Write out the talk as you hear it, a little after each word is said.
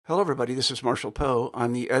Hello, everybody. This is Marshall Poe.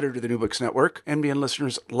 I'm the editor of the New Books Network. NBN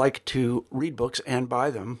listeners like to read books and buy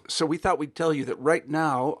them. So we thought we'd tell you that right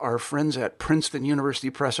now, our friends at Princeton University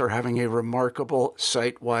Press are having a remarkable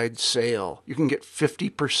site-wide sale. You can get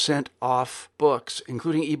 50% off books,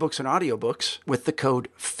 including ebooks and audiobooks, with the code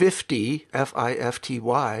 50,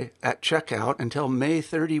 F-I-F-T-Y, at checkout until May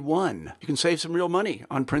 31. You can save some real money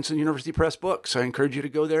on Princeton University Press books. I encourage you to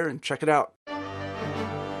go there and check it out.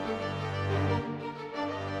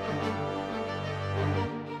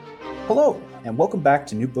 Hello, and welcome back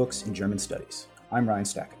to New Books in German Studies. I'm Ryan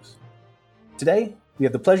Stackhouse. Today, we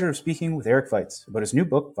have the pleasure of speaking with Eric Weitz about his new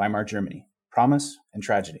book, Weimar Germany, Promise and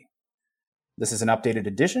Tragedy. This is an updated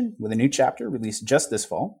edition with a new chapter released just this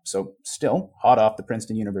fall, so still hot off the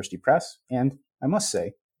Princeton University Press, and, I must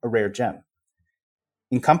say, a rare gem.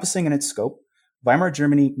 Encompassing in its scope, Weimar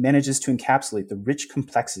Germany manages to encapsulate the rich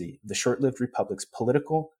complexity of the short-lived republic's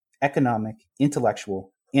political, economic,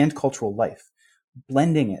 intellectual, and cultural life,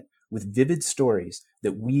 blending it with vivid stories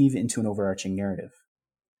that weave into an overarching narrative.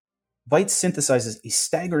 Weitz synthesizes a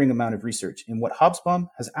staggering amount of research in what Hobsbawm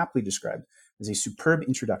has aptly described as a superb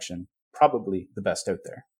introduction, probably the best out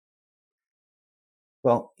there.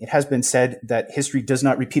 Well, it has been said that history does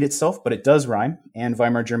not repeat itself, but it does rhyme, and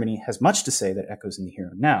Weimar Germany has much to say that echoes in the here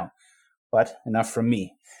and now. But enough from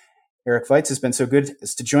me. Eric Weitz has been so good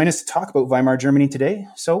as to join us to talk about Weimar Germany today.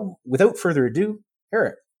 So without further ado,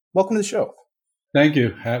 Eric, welcome to the show. Thank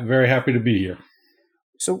you. Very happy to be here.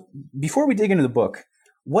 So before we dig into the book,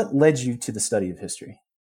 what led you to the study of history?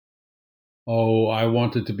 Oh, I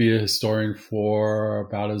wanted to be a historian for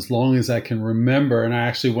about as long as I can remember. And I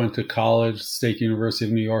actually went to college, State University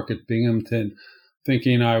of New York at Binghamton,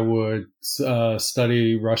 thinking I would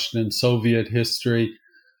study Russian and Soviet history.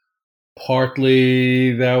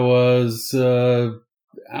 Partly that was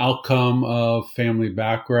outcome of family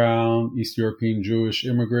background, East European Jewish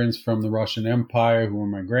immigrants from the Russian Empire who were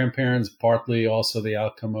my grandparents, partly also the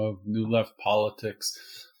outcome of New Left politics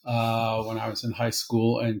when I was in high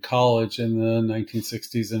school and college in the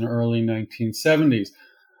 1960s and early 1970s.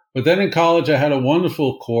 But then in college, I had a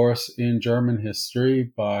wonderful course in German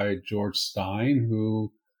history by George Stein,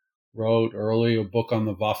 who wrote early a book on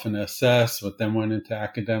the Waffen-SS, but then went into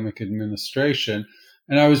academic administration.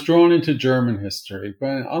 And I was drawn into German history,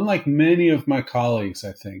 but unlike many of my colleagues,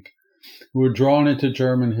 I think, who were drawn into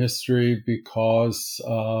German history because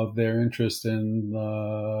of their interest in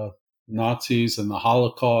the Nazis and the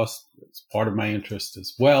Holocaust, it's part of my interest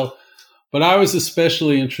as well. But I was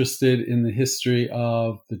especially interested in the history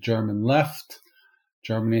of the German left.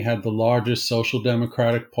 Germany had the largest social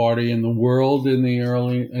democratic party in the world in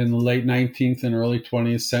the late 19th and early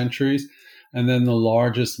 20th centuries, and then the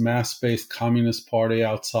largest mass-based communist party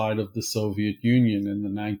outside of the Soviet Union in the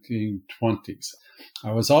 1920s.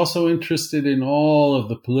 I was also interested in all of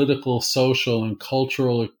the political, social, and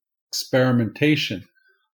cultural experimentation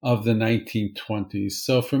of the 1920s.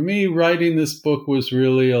 So for me, writing this book was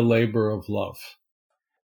really a labor of love.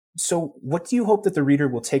 So what do you hope that the reader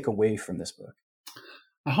will take away from this book?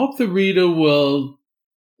 I hope the reader will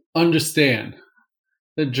understand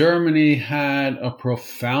that Germany had a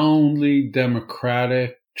profoundly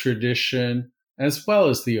democratic tradition as well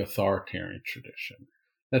as the authoritarian tradition,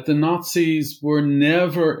 that the Nazis were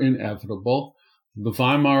never inevitable. The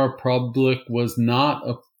Weimar Republic was not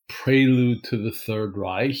a prelude to the Third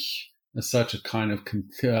Reich, as such a kind of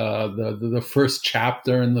the first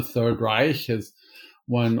chapter in the Third Reich, as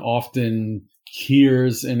one often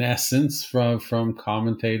hears in essence from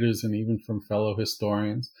commentators and even from fellow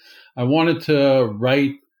historians. I wanted to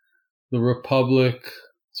write the Republic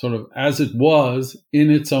sort of as it was in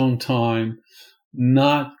its own time,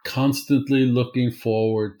 not constantly looking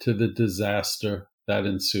forward to the disaster that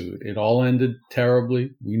ensued. It all ended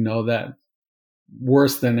terribly. We know that,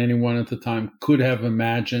 worse than anyone at the time could have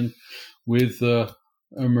imagined, with the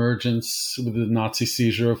emergence, with the Nazi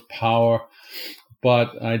seizure of power.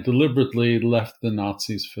 But I deliberately left the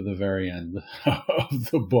Nazis for the very end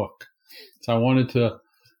of the book. So I wanted to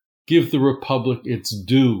give the Republic its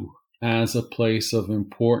due as a place of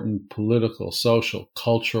important political, social,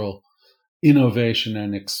 cultural innovation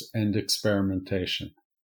and experimentation.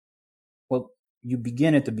 Well, you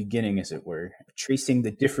begin at the beginning, as it were, tracing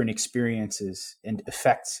the different experiences and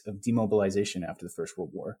effects of demobilization after the First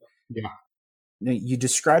World War. Yeah. Now, you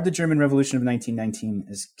described the German Revolution of 1919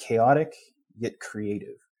 as chaotic yet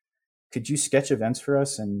creative. Could you sketch events for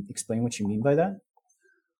us and explain what you mean by that?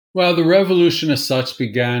 Well, the revolution as such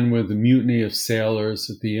began with the mutiny of sailors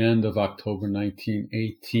at the end of October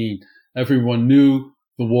 1918. Everyone knew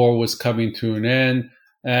the war was coming to an end.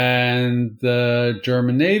 And the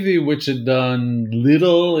German Navy, which had done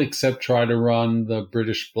little except try to run the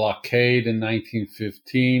British blockade in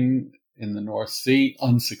 1915 in the North Sea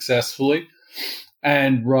unsuccessfully,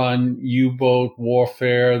 and run U-boat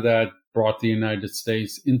warfare that brought the United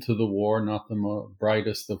States into the war, not the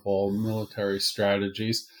brightest of all military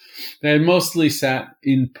strategies. They had mostly sat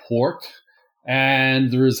in port,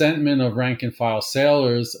 and the resentment of rank-and-file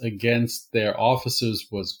sailors against their officers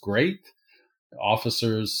was great.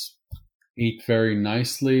 Officers ate very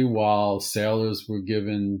nicely while sailors were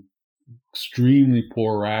given extremely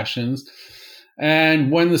poor rations.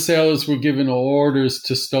 And when the sailors were given orders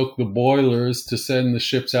to stoke the boilers to send the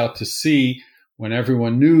ships out to sea, when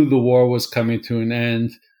everyone knew the war was coming to an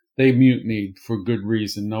end, they mutinied for good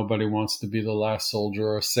reason. Nobody wants to be the last soldier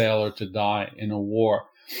or sailor to die in a war.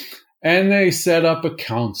 And they set up a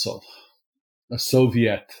council, a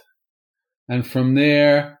Soviet. And from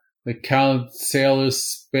there, the sailors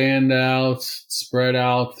spread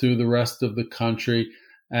out through the rest of the country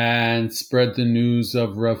and spread the news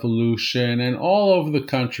of revolution, and all over the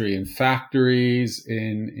country, in factories,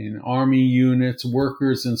 in army units,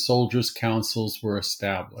 workers and soldiers' councils were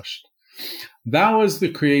established. That was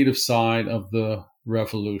the creative side of the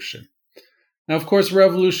revolution. Now, of course,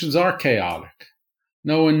 revolutions are chaotic.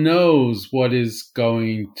 No one knows what is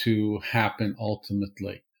going to happen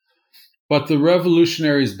ultimately. But the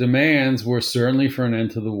revolutionaries' demands were certainly for an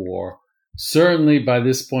end to the war, certainly by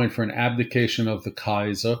this point for an abdication of the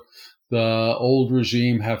Kaiser, the old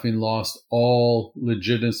regime having lost all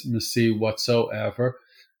legitimacy whatsoever,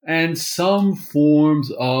 and some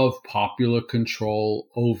forms of popular control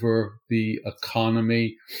over the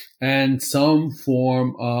economy and some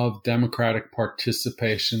form of democratic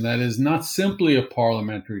participation that is not simply a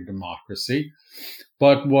parliamentary democracy,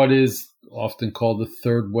 but what is often called the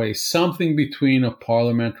third way, something between a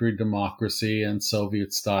parliamentary democracy and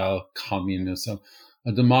Soviet-style communism,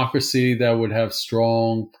 a democracy that would have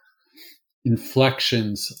strong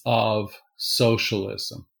inflections of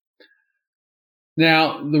socialism.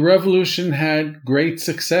 Now, the revolution had great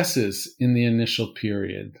successes in the initial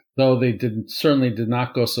period, though they certainly did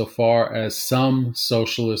not go so far as some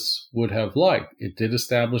socialists would have liked. It did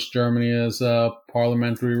establish Germany as a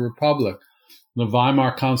parliamentary republic. The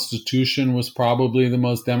Weimar Constitution was probably the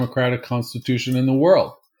most democratic constitution in the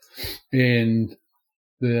world in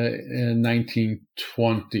the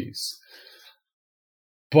 1920s.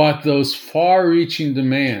 But those far-reaching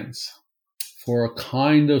demands for a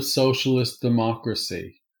kind of socialist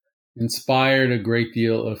democracy inspired a great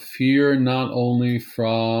deal of fear, not only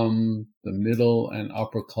from the middle and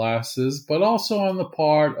upper classes, but also on the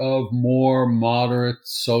part of more moderate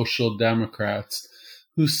social democrats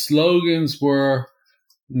whose slogan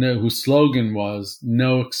was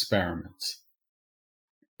 "No experiments."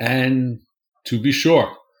 And to be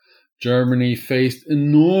sure, Germany faced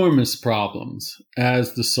enormous problems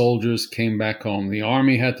as the soldiers came back home. The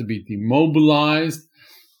army had to be demobilized,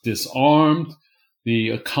 disarmed. The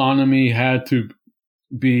economy had to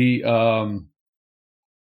be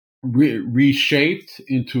reshaped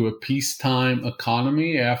into a peacetime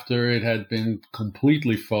economy after it had been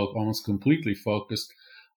almost completely focused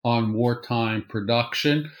on wartime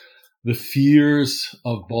production. The fears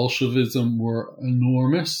of Bolshevism were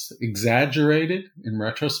enormous, exaggerated, in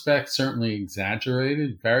retrospect, certainly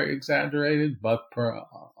exaggerated, very exaggerated, but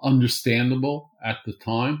understandable at the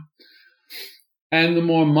time. And the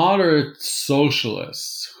more moderate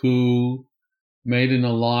socialists who made an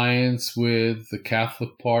alliance with the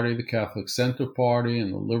Catholic Party, the Catholic Center Party,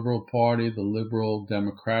 and the Liberal Party, the Liberal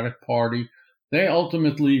Democratic Party, they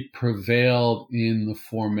ultimately prevailed in the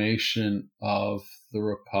formation of the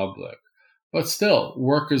Republic. But still,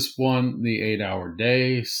 workers won the 8-hour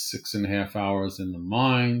day, 6.5 hours in the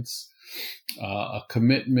mines, a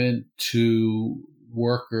commitment to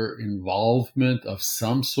worker involvement of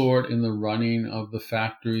some sort in the running of the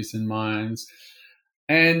factories and mines.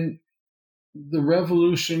 And the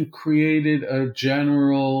revolution created a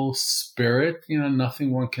general spirit,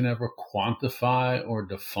 nothing one can ever quantify or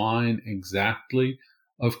define exactly,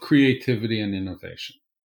 of creativity and innovation.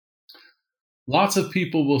 Lots of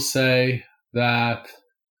people will say that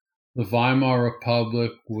the Weimar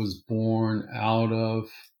Republic was born out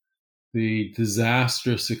of the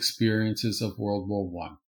disastrous experiences of World War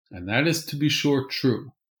I. And that is, to be sure,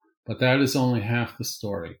 true, but that is only half the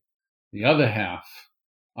story. The other half,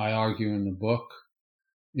 I argue in the book,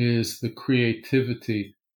 is the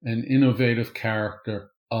creativity and innovative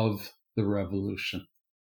character of the revolution.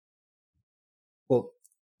 Well,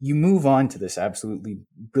 you move on to this absolutely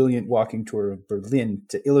brilliant walking tour of Berlin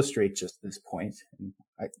to illustrate just this point. And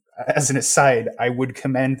As an aside, I would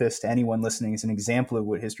commend this to anyone listening as an example of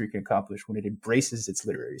what history can accomplish when it embraces its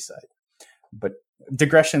literary side. But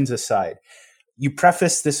digressions aside, you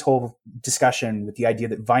preface this whole discussion with the idea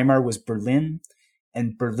that Weimar was Berlin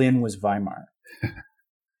and Berlin was Weimar.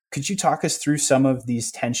 Could you talk us through some of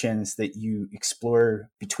these tensions that you explore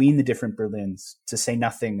between the different Berlins, to say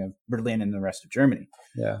nothing of Berlin and the rest of Germany?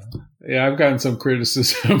 Yeah, I've gotten some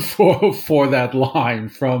criticism for that line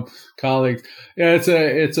from colleagues. Yeah,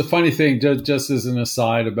 it's a funny thing. Just as an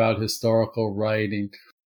aside about historical writing,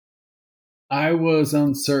 I was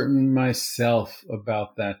uncertain myself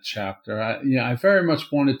about that chapter. I very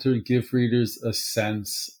much wanted to give readers a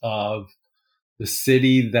sense of the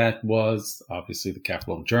city that was obviously the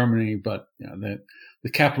capital of Germany, but the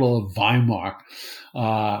capital of Weimar,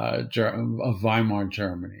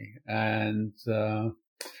 Germany. And I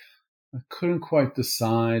couldn't quite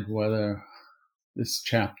decide whether this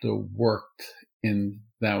chapter worked in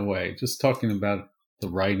that way. Just talking about the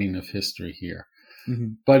writing of history here.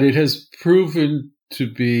 Mm-hmm. But it has proven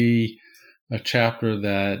to be a chapter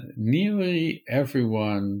that nearly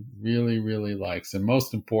everyone really, really likes. And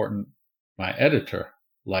most important, my editor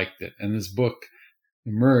liked it. And this book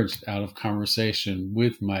emerged out of conversation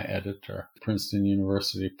with my editor, Princeton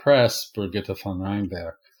University Press, Brigitte von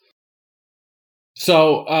Reinberg.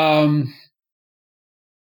 So,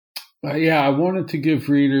 I wanted to give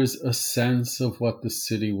readers a sense of what the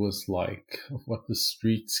city was like, of what the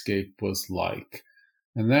streetscape was like.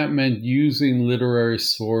 And that meant using literary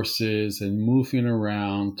sources and moving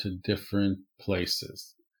around to different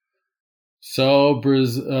places. So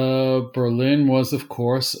Berlin was, of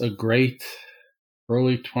course, a great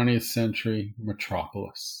early 20th century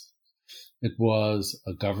metropolis. It was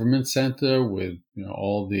a government center with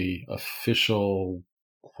all the official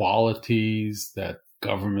qualities that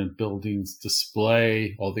government buildings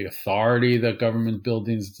display, all the authority that government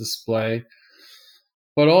buildings display,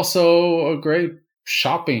 but also a great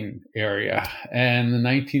shopping area. And the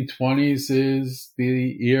 1920s is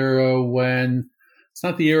the era when, it's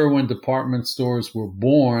not the era when department stores were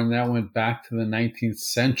born, that went back to the 19th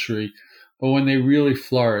century, but when they really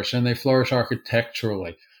flourish, and they flourish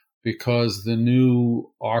architecturally, because the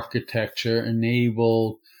new architecture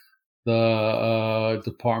enabled the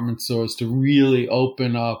department stores to really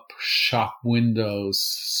open up shop windows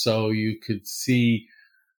so you could see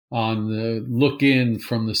look in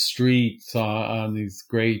from the streets on these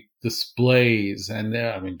great displays.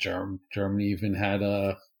 And Germany even had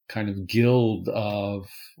a kind of guild of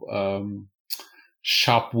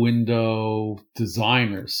shop window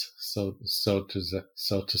designers, so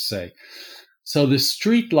to say. So the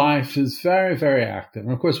street life is very, very active.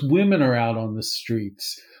 And of course, women are out on the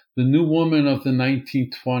streets. The new woman of the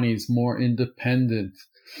 1920s, more independent,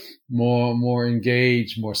 more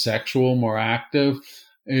engaged, more sexual, more active,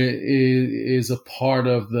 is a part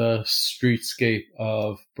of the streetscape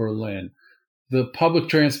of Berlin. The public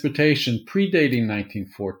transportation predating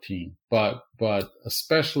 1914, but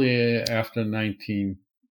especially after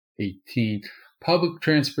 1918, public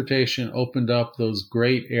transportation opened up those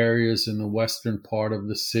great areas in the western part of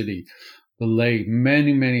the city. The lake,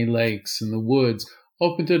 many lakes in the woods,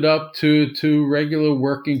 opened it up to regular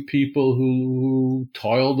working people who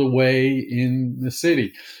toiled away in the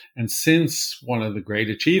city. And since one of the great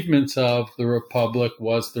achievements of the Republic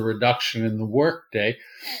was the reduction in the workday,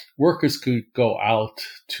 workers could go out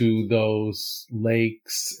to those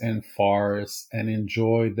lakes and forests and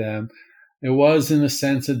enjoy them. It was, in a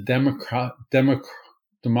sense, a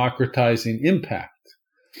democratizing impact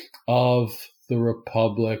of the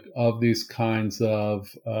Republic, of these kinds of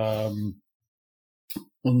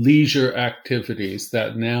leisure activities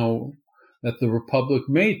that the Republic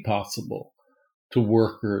made possible to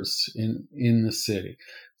workers in the city.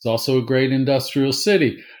 It's also a great industrial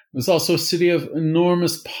city. It was also a city of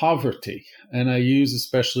enormous poverty. And I use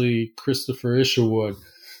especially Christopher Isherwood,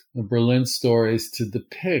 the Berlin Stories, to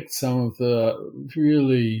depict some of the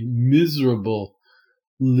really miserable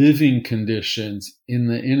living conditions in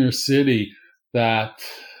the inner city that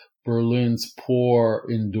Berlin's poor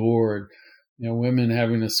endured. Women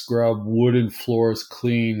having to scrub wooden floors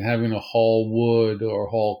clean, having to haul wood or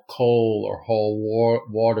haul coal or haul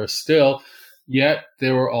water still. Yet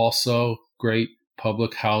there were also great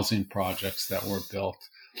public housing projects that were built.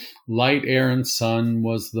 Light, air, and sun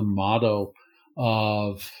was the motto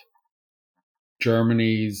of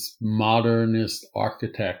Germany's modernist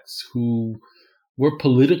architects, who were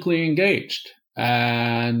politically engaged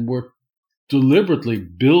and were deliberately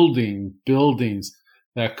building buildings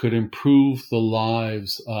that could improve the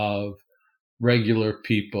lives of regular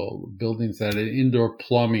people, buildings that had indoor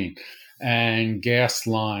plumbing and gas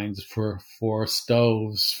lines for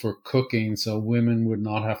stoves for cooking, so women would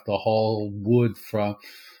not have to haul wood from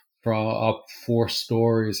up 4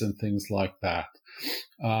 stories and things like that.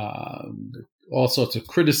 All sorts of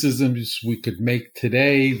criticisms we could make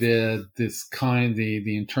today. The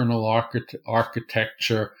internal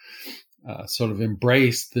architecture sort of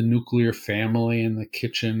embraced the nuclear family and the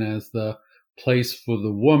kitchen as the place for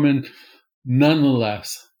the woman.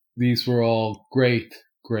 Nonetheless, these were all great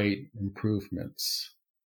improvements.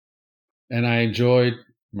 And I enjoyed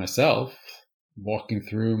myself walking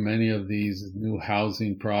through many of these new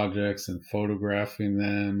housing projects and photographing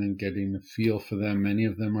them and getting a feel for them. Many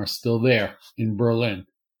of them are still there in Berlin.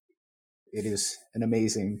 It is an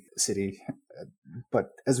amazing city.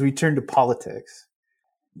 But as we turn to politics,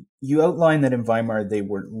 you outlined that in Weimar they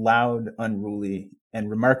were loud, unruly, and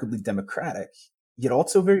remarkably democratic, yet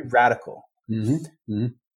also very radical. Mm-hmm. Mm-hmm.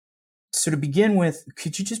 So to begin with,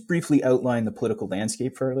 could you just briefly outline the political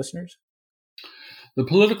landscape for our listeners? The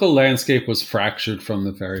political landscape was fractured from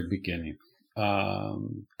the very beginning.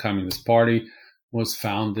 Communist Party was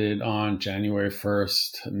founded on January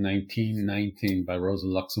 1st, 1919 by Rosa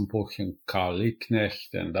Luxemburg and Karl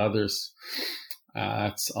Liebknecht and others.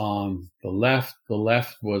 That's on the left. The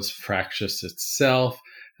left was fractious itself.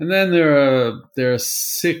 And then there are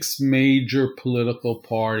 6 major political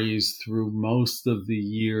parties through most of the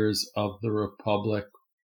years of the Republic,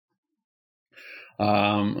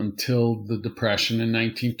 until the Depression in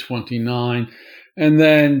 1929. And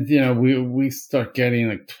then, we start getting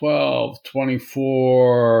like 12,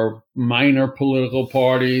 24 minor political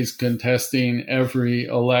parties contesting every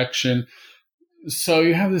election. So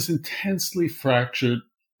you have this intensely fractured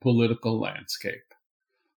political landscape.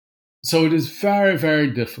 So it is very, very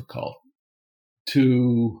difficult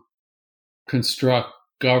to construct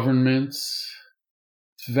governments.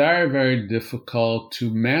 It's very, very difficult to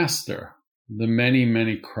master the many,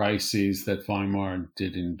 many crises that Weimar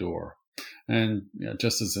did endure. And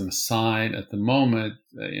just as an aside, at the moment,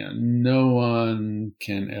 no one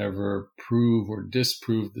can ever prove or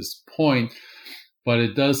disprove this point, but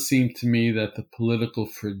it does seem to me that the political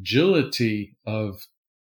fragility of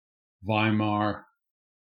Weimar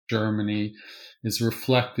Germany is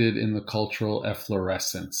reflected in the cultural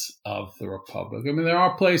efflorescence of the Republic. I mean, there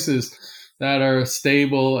are places that are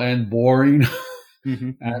stable and boring,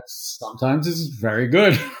 mm-hmm. and sometimes it's very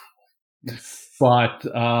good, but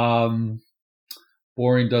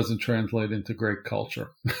boring doesn't translate into great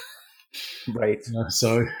culture. Right.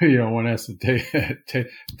 So, one has to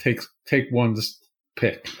take one to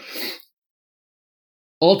pick.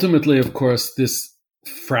 Ultimately, of course, this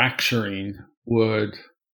fracturing would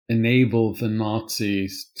enable the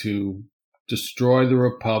Nazis to destroy the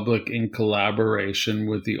Republic in collaboration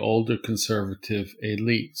with the older conservative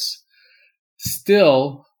elites.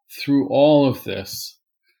 Still, through all of this,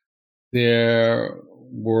 there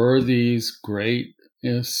were these great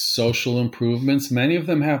social improvements, many of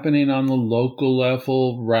them happening on the local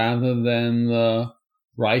level rather than the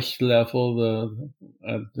Reich level,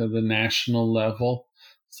 the national level.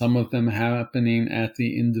 Some of them happening at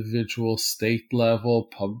the individual state level,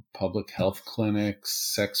 public health clinics,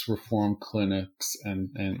 sex reform clinics,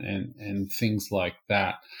 and things like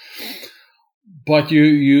that. But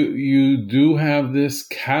you do have this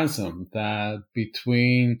chasm that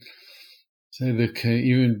between, say,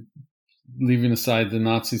 even leaving aside the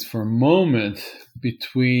Nazis for a moment,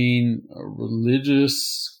 between a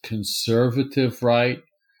religious conservative right,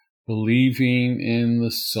 believing in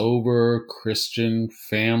the sober Christian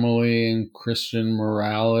family and Christian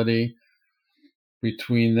morality,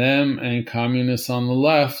 between them and communists on the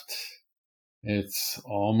left, it's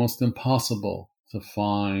almost impossible to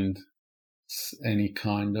find any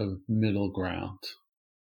kind of middle ground.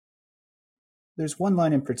 There's one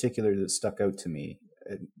line in particular that stuck out to me.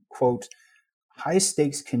 Quote,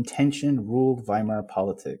 "High-stakes contention ruled Weimar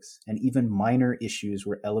politics, and even minor issues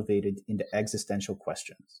were elevated into existential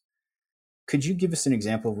questions." Could you give us an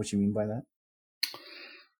example of what you mean by that?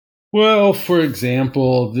 Well, for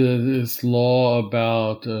example, this law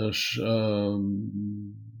about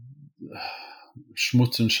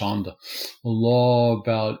Schmutz und Schande, a law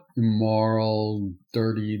about immoral,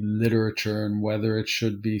 dirty literature and whether it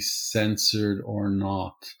should be censored or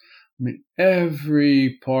not. I mean,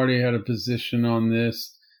 every party had a position on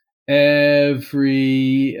this.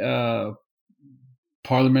 Every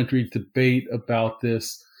parliamentary debate about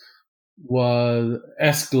this was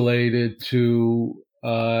escalated to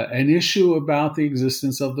an issue about the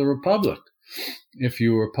existence of the Republic. If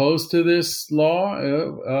you were opposed to this law,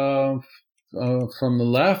 from the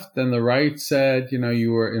left, and the right said,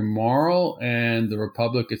 you were immoral, and the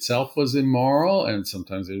Republic itself was immoral, and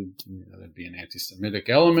sometimes there'd be an anti-Semitic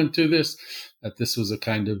element to this, that this was a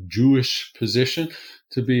kind of Jewish position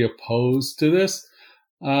to be opposed to this.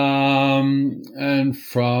 And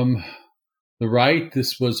from the right,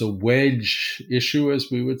 this was a wedge issue,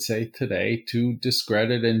 as we would say today, to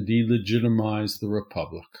discredit and delegitimize the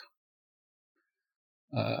Republic.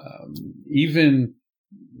 Even,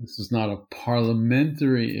 this is not a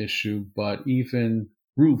parliamentary issue, but even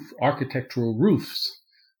architectural roofs,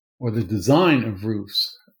 or the design of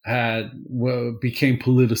roofs, became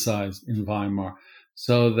politicized in Weimar,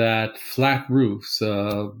 so that flat roofs,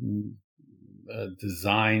 a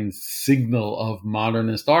design signal of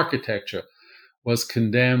modernist architecture, was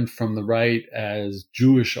condemned from the right as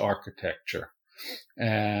Jewish architecture,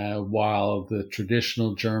 while the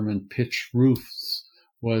traditional German pitched roofs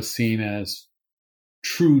was seen as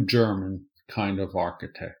true German kind of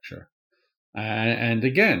architecture. And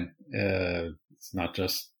again, it's not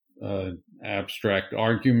just an abstract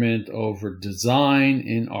argument over design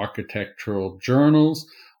in architectural journals,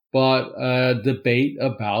 but a debate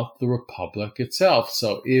about the Republic itself.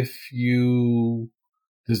 So if you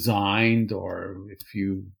designed, or if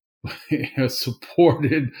you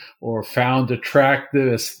supported or found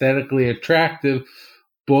aesthetically attractive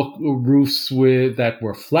roofs that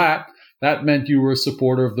were flat, that meant you were a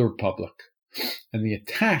supporter of the Republic. And the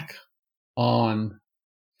attack on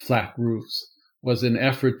flat roofs was an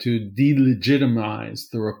effort to delegitimize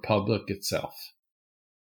the Republic itself.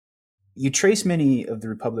 You trace many of the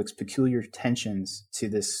Republic's peculiar tensions to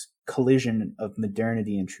this collision of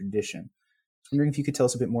modernity and tradition. I'm wondering if you could tell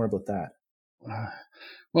us a bit more about that.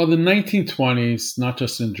 Well, the 1920s, not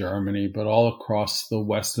just in Germany, but all across the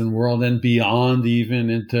Western world and beyond, even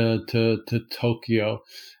into to Tokyo,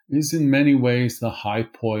 is in many ways the high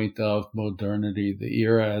point of modernity, the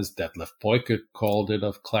era, as Detlef Peukert called it,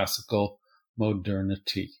 of classical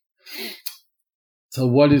modernity. So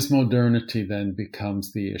what is modernity then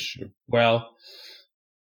becomes the issue? Well,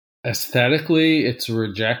 aesthetically, it's a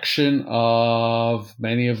rejection of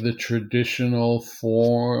many of the traditional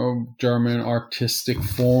German artistic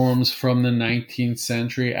forms from the 19th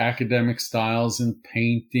century, academic styles in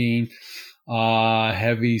painting,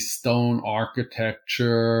 heavy stone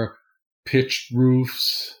architecture, pitched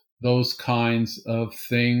roofs, those kinds of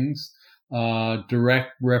things,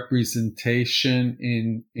 direct representation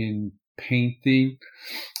in painting,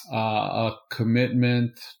 a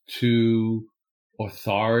commitment to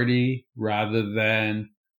authority rather than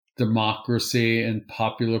democracy and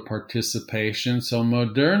popular participation. So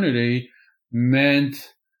modernity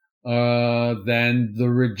meant then the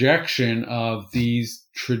rejection of these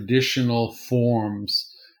traditional forms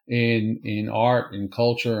in art, in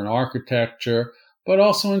culture, and architecture, but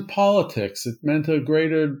also in politics. It meant a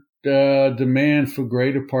greater demand for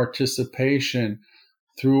greater participation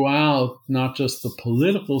throughout not just the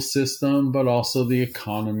political system, but also the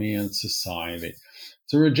economy and society.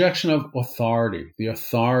 It's a rejection of authority, the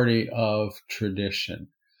authority of tradition.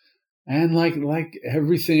 And like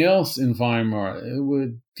everything else in Weimar, it were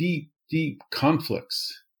deep, deep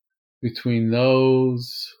conflicts between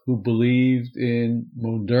those who believed in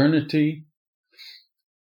modernity,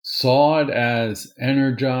 saw it as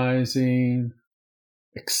energizing,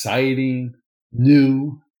 exciting,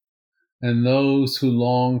 new, and those who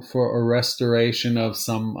longed for a restoration of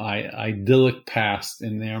some idyllic past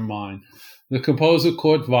in their mind. The composer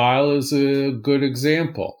Kurt Weill is a good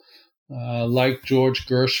example. Like George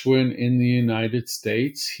Gershwin in the United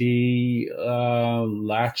States, he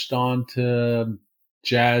latched on to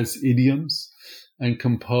jazz idioms and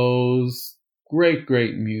composed great,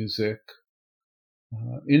 great music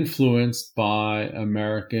influenced by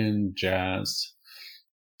American jazz.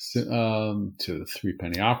 To the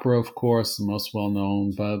Threepenny Opera, of course, the most well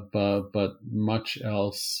known, but much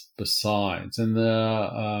else besides. And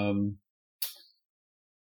the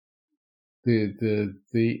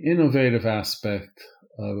innovative aspect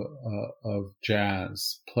of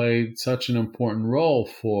jazz played such an important role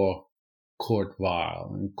for Kurt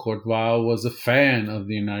Weill. And Kurt Weill was a fan of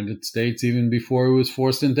the United States even before he was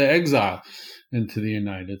forced into exile into the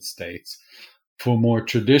United States. For more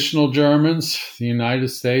traditional Germans, the United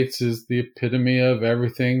States is the epitome of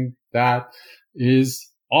everything that is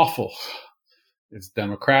awful. It's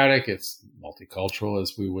democratic, it's multicultural,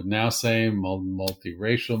 as we would now say,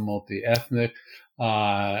 multiracial, multi-ethnic,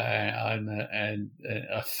 and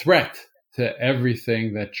a threat to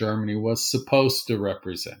everything that Germany was supposed to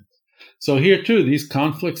represent. So here, too, these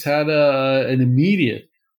conflicts had an immediate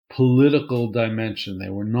political dimension. They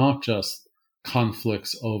were not just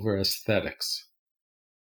conflicts over aesthetics.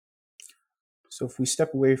 So if we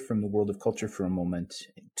step away from the world of culture for a moment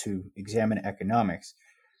to examine economics,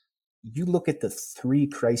 you look at the three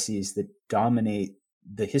crises that dominate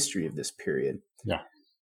the history of this period. Yeah.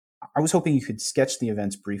 I was hoping you could sketch the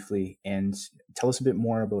events briefly and tell us a bit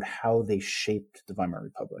more about how they shaped the Weimar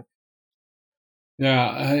Republic.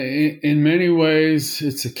 Yeah, in many ways,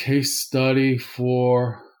 it's a case study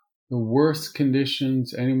for the worst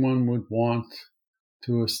conditions anyone would want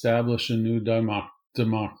to establish a new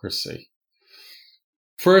democracy.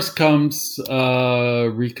 First comes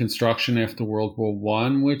Reconstruction after World War I,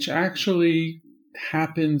 which actually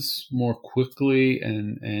happens more quickly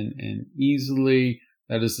and easily.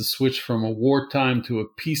 That is the switch from a wartime to a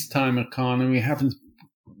peacetime economy happens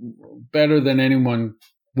better than anyone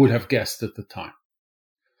would have guessed at the time.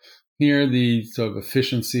 Here, the sort of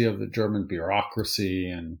efficiency of the German bureaucracy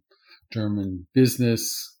and German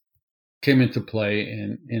business came into play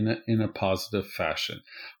in a positive fashion.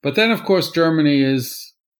 But then, of course, Germany is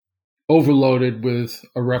overloaded with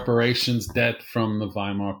a reparations debt from the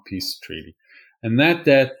Weimar Peace Treaty. And that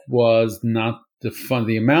debt was not defined,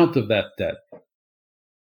 the amount of that debt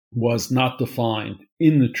was not defined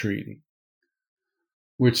in the treaty,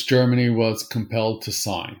 which Germany was compelled to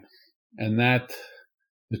sign. And that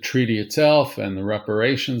the treaty itself and the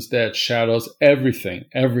reparations debt shadows everything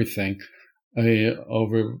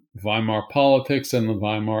over Weimar politics and the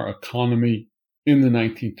Weimar economy in the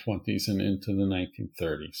 1920s and into the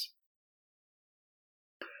 1930s.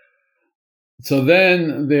 So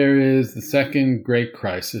then there is the second great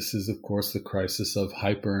crisis is, of course, the crisis of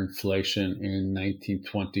hyperinflation in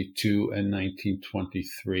 1922 and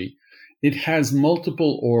 1923. It has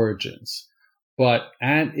multiple origins, but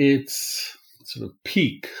at its sort of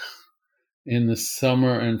peak in the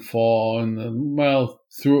summer and fall and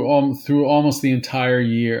through almost the entire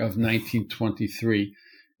year of 1923,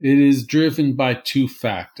 it is driven by two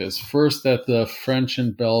factors. First, that the French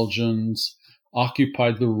and Belgians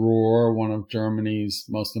occupied the Ruhr, one of Germany's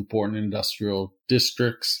most important industrial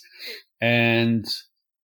districts, and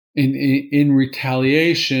in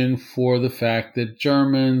retaliation for the fact that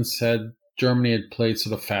Germany had played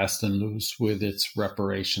sort of fast and loose with its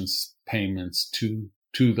reparations payments to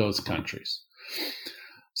those countries.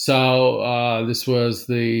 So this was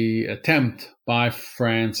the attempt by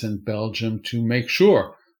France and Belgium to make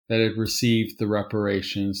sure that it received the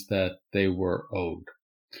reparations that they were owed.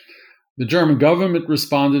 The German government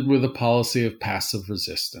responded with a policy of passive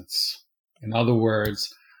resistance. In other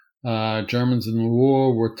words, Germans in the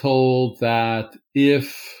war were told that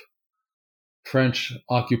if French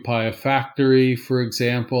occupy a factory, for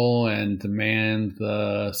example, and demand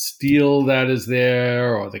the steel that is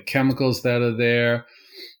there or the chemicals that are there,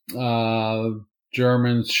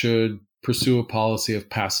 Germans should pursue a policy of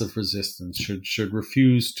passive resistance, should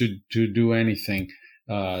refuse to do anything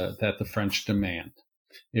that the French demand.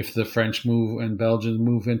 If the French move and Belgians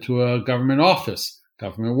move into a government office,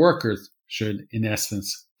 government workers should, in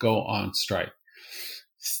essence, go on strike.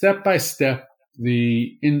 Step by step,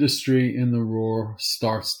 the industry in the Ruhr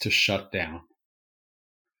starts to shut down.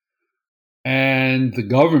 And the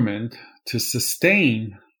government, to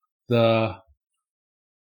sustain the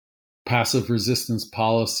passive resistance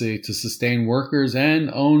policy, to sustain workers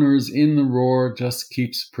and owners in the Ruhr, just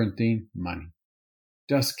keeps printing money.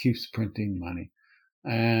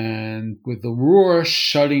 And with the Ruhr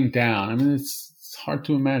shutting down, I mean, it's hard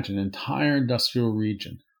to imagine an entire industrial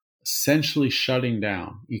region essentially shutting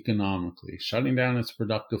down economically, shutting down its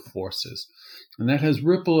productive forces. And that has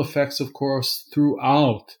ripple effects, of course,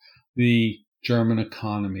 throughout the German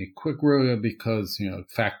economy. Quickly, because,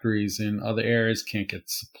 factories in other areas can't get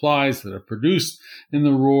supplies that are produced in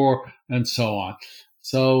the Ruhr and so on.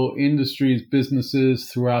 So industries, businesses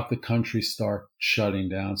throughout the country start shutting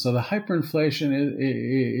down. So the hyperinflation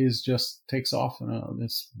is just takes off in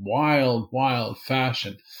this wild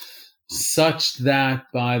fashion, such that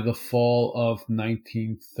by the fall of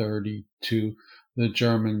 1932, the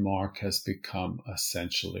German mark has become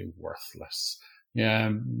essentially worthless. Yeah,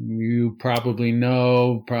 you probably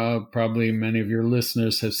know, probably many of your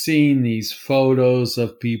listeners have seen these photos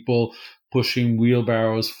of people pushing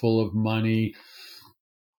wheelbarrows full of money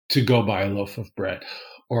to go buy a loaf of bread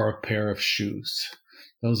or a pair of shoes.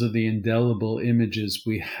 Those are the indelible images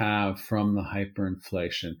we have from the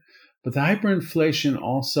hyperinflation. But the hyperinflation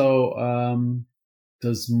also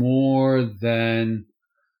does more than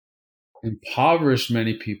impoverish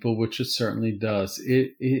many people, which it certainly does.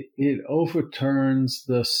 It overturns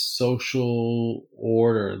the social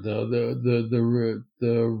order, the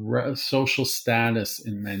social status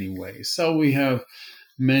in many ways. So we have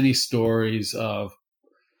many stories of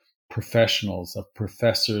professionals, of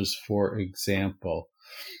professors, for example,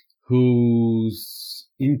 whose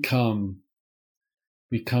income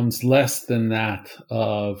becomes less than that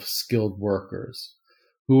of skilled workers,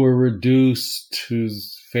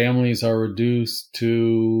 whose families are reduced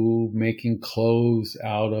to making clothes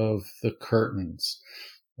out of the curtains,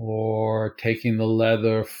 or taking the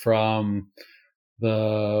leather from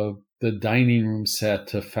the dining room set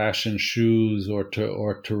to fashion shoes or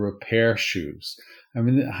to repair shoes. I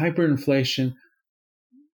mean, the hyperinflation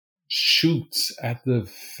shoots at the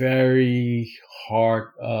very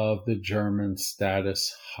heart of the German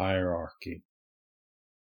status hierarchy.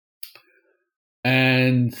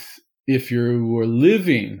 And if you were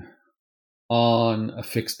living on a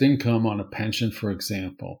fixed income, on a pension, for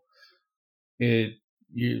example, you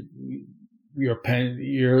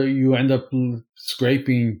end up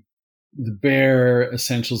scraping the bare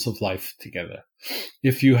essentials of life together.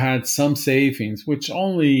 If you had some savings, which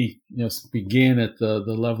only begin at the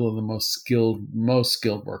level of the most skilled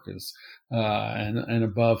workers and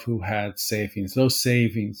above who had savings, those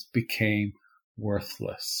savings became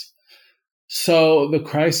worthless. So the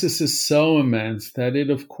crisis is so immense that it,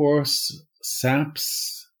 of course,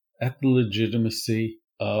 saps at the legitimacy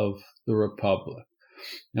of the republic.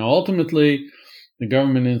 Now, ultimately, the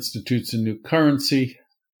government institutes a new currency,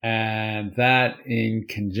 and that, in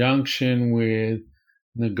conjunction with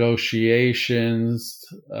negotiations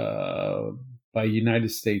by United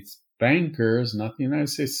States bankers, not the United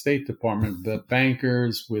States State Department, but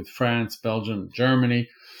bankers with France, Belgium, Germany,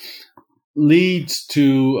 leads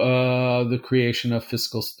to the creation of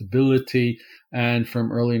fiscal stability. And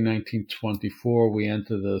from early 1924, we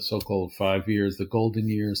enter the so-called 5 years, the golden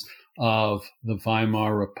years of the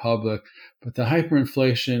Weimar Republic. But the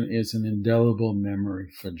hyperinflation is an indelible memory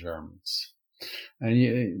for Germans. And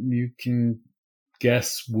you can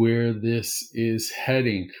guess where this is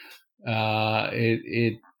heading.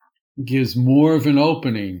 It gives more of an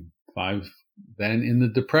opening than in the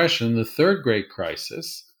Depression, the third great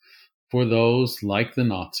crisis, for those like the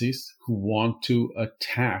Nazis who want to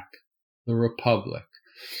attack the Republic.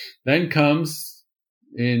 Then comes,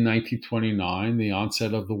 in 1929, the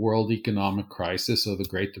onset of the world economic crisis, or the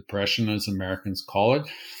Great Depression, as Americans call it,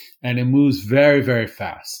 and it moves very, very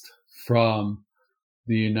fast from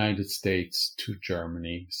the United States to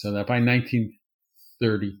Germany, so that by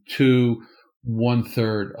 1932,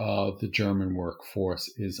 1/3 of the German workforce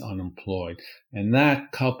is unemployed. And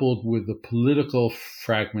that, coupled with the political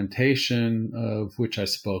fragmentation of which I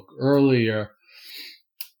spoke earlier,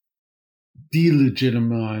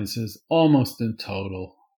 delegitimizes almost in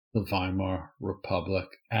total the Weimar Republic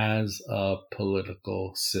as a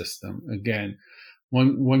political system. Again,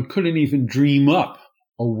 one couldn't even dream up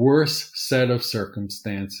a worse set of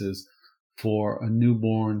circumstances for a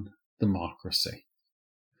newborn democracy.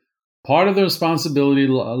 Part of the responsibility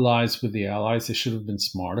lies with the Allies. They should have been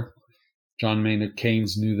smarter. John Maynard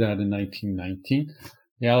Keynes knew that in 1919.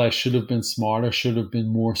 The Allies should have been smarter, should have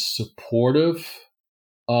been more supportive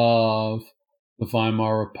of the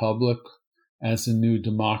Weimar Republic as a new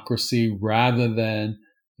democracy, rather than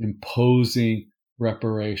imposing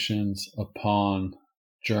reparations upon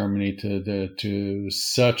Germany to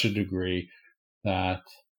such a degree that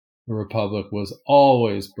the Republic was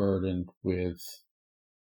always burdened with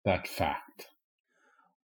that fact.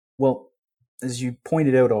 Well, as you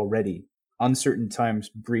pointed out already, uncertain times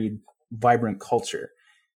breed vibrant culture.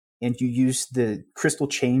 And you use the Crystal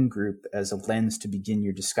Chain Group as a lens to begin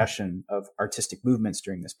your discussion of artistic movements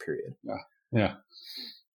during this period. Yeah.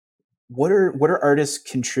 What are artists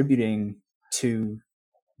contributing to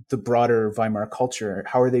the broader Weimar culture?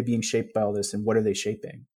 How are they being shaped by all this, and what are they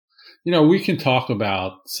shaping? We can talk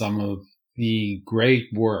about some of the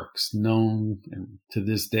great works known and to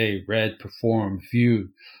this day read, performed, viewed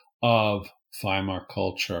of Weimar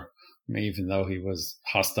culture. Even though he was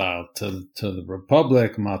hostile to the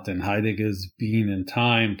Republic, Martin Heidegger's Being and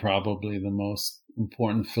Time, probably the most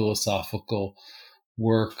important philosophical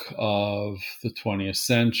work of the 20th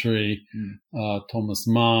century. Thomas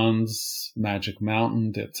Mann's Magic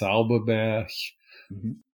Mountain, Der Zauberberg,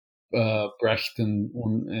 Brecht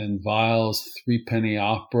and Weil's Threepenny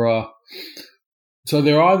Opera. So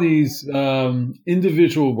there are these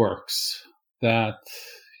individual works that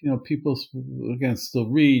people again still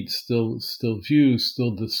read, still view,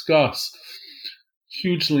 still discuss.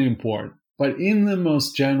 Hugely important. But in the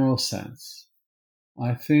most general sense,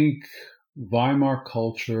 I think Weimar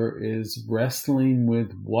culture is wrestling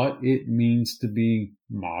with what it means to be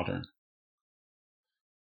modern.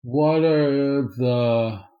 What are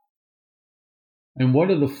the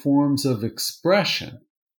forms of expression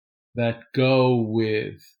that go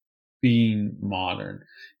with being modern.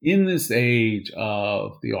 In this age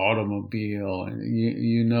of the automobile, and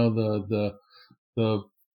you know the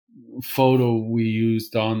photo we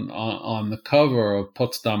used on the cover of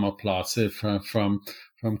Potsdamer Platz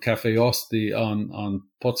from Cafe Osti on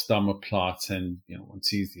Potsdamer Platz, and one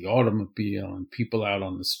sees the automobile and people out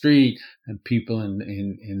on the street and people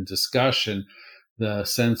in discussion, the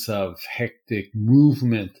sense of hectic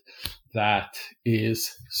movement that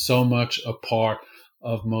is so much a part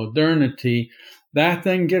of modernity, that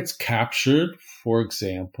then gets captured, for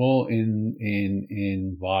example,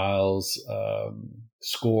 in Weill's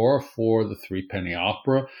score for the Threepenny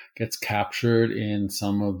Opera, gets captured in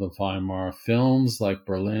some of the Weimar films like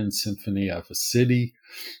Berlin Symphony of a City,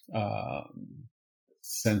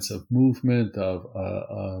 sense of movement,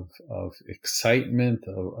 of excitement,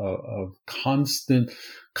 of constant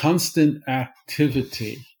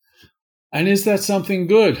activity. And is that something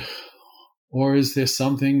good? Or is there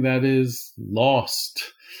something that is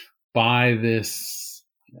lost by this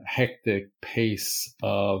hectic pace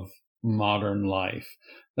of modern life?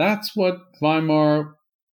 That's what Weimar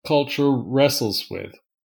culture wrestles with.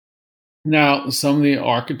 Now, some of the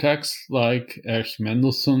architects like Erich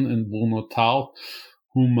Mendelsohn and Bruno Taut,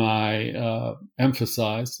 whom I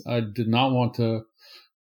emphasize, I did not want to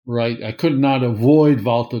write, I could not avoid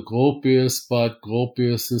Walter Gropius, but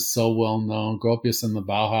Gropius is so well known. Gropius and the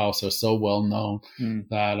Bauhaus are so well known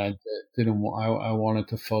that I wanted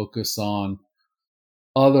to focus on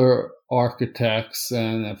other architects,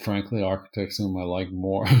 and frankly, architects whom I like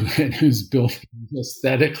more and whose building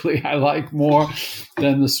aesthetically I like more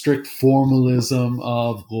than the strict formalism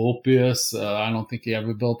of Gropius. I don't think he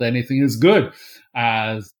ever built anything as good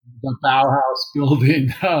as the Bauhaus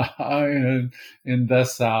building in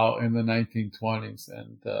Dessau in the 1920s.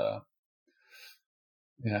 And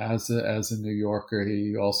as a New Yorker,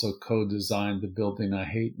 he also co-designed the building I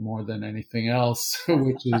hate more than anything else,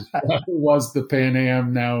 which was the Pan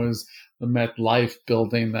Am, now is the MetLife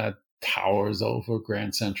building that towers over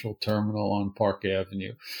Grand Central Terminal on Park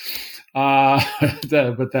Avenue. But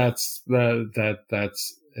that's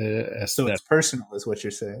so it's personal, is what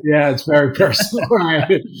you're saying. Yeah, it's very personal, right?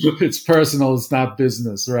 It's personal. It's not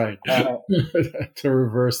business, right? To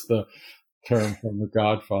reverse the term from The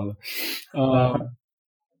Godfather.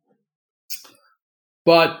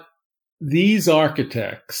 But these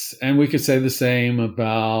architects, and we could say the same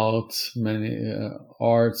about many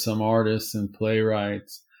some artists and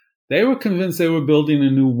playwrights, they were convinced they were building a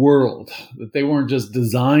new world, that they weren't just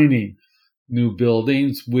designing new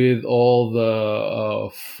buildings with all the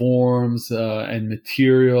forms and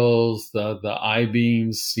materials, the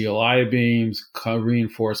I-beams, steel I-beams,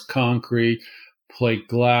 reinforced concrete, plate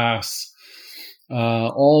glass,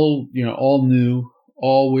 all new,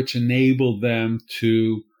 all which enabled them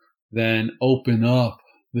to then open up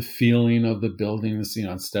the feeling of the buildings,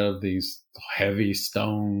 instead of these heavy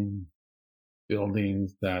stone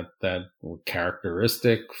buildings that were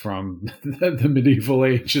characteristic from the medieval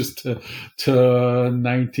ages to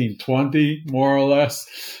 1920, more or less.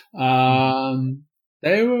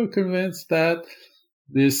 They were convinced that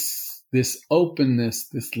this openness,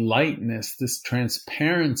 this lightness, this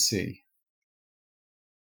transparency,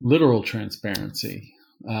 literal transparency,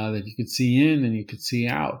 that you could see in and you could see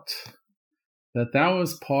out, that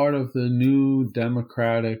was part of the new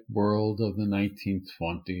democratic world of the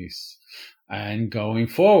 1920s and going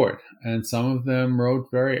forward. And some of them wrote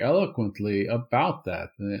very eloquently about that.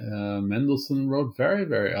 Mendelssohn wrote very,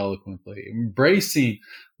 very eloquently, embracing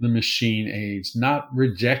the machine age, not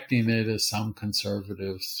rejecting it as some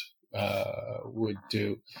conservatives would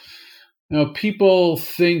do. People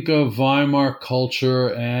think of Weimar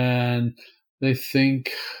culture and they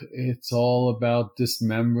think it's all about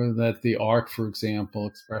that the art, for example,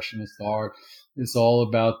 expressionist art, is all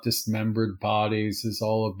about dismembered bodies, is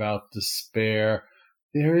all about despair.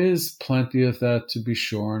 There is plenty of that, to be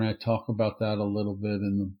sure, and I talk about that a little bit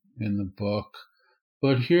in the book.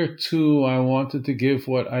 But here, too, I wanted to give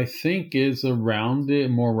what I think is a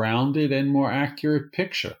more rounded and more accurate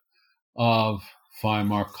picture of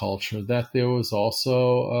Weimar culture, that there was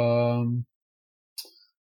also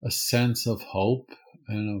a sense of hope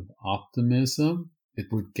and of optimism.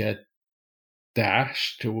 It would get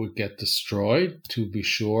dashed, it would get destroyed, to be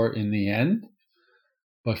sure, in the end.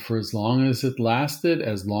 But for as long as it lasted,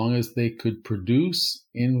 as long as they could produce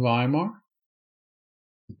in Weimar,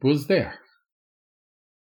 it was there.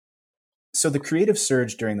 So the creative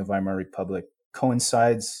surge during the Weimar Republic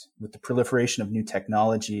coincides with the proliferation of new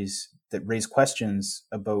technologies that raise questions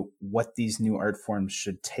about what these new art forms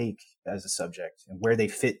should take as a subject and where they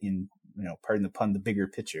fit in, pardon the pun, the bigger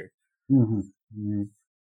picture. Mm-hmm. Mm-hmm.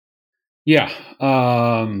 Yeah.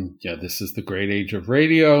 This is the great age of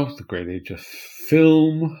radio, the great age of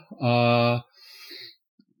film.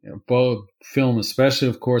 Both film, especially,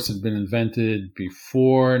 of course, had been invented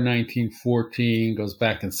before 1914, goes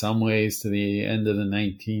back in some ways to the end of the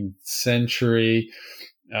 19th century.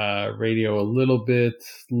 Radio a little bit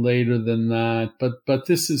later than that, but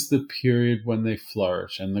this is the period when they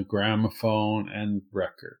flourish, and the gramophone and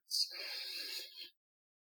records.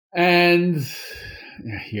 And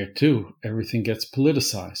here too, everything gets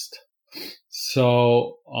politicized.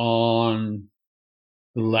 So on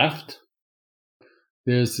the left,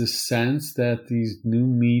 there's this sense that these new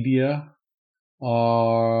media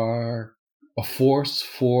are a force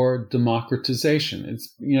for democratization.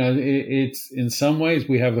 It's in some ways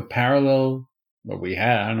we have a parallel, but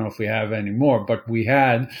I don't know if we have anymore, but we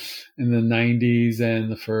had in the 90s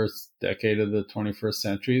and the first decade of the 21st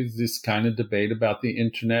century, this kind of debate about the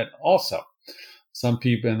internet also. Some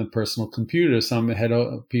people and the personal computer,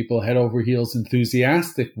 people head over heels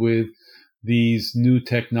enthusiastic with these new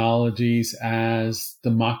technologies as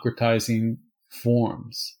democratizing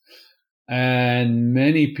forms. And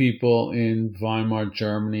many people in Weimar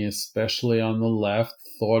Germany, especially on the left,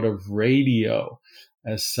 thought of radio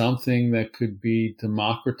as something that could be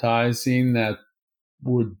democratizing, that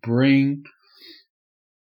would bring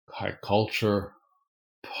high culture,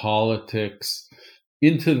 politics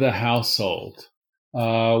into the household,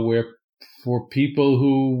 where for people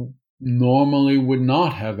who normally would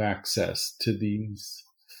not have access to these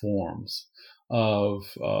forms of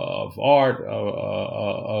art,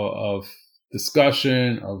 of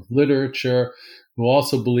discussion, of literature, who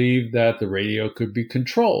also believed that the radio could be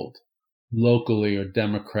controlled locally or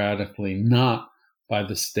democratically, not by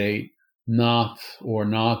the state, not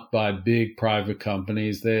by big private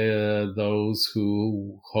companies. They're those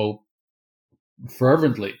who hope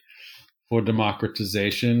fervently for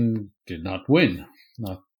democratization did not win,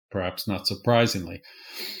 perhaps not surprisingly.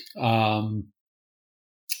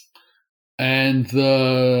 And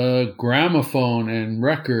the gramophone and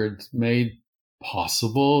records made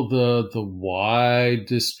possible the wide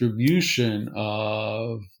distribution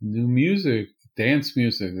of new music, dance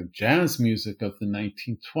music, jazz music of the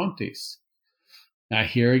 1920s. Now,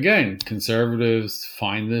 here again, conservatives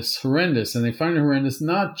find this horrendous, and they find it horrendous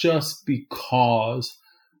not just because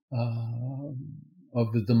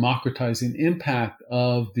of the democratizing impact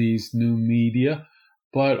of these new media,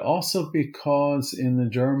 but also because in the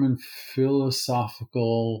German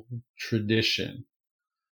philosophical tradition,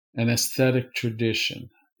 an aesthetic tradition,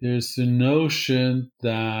 there's the notion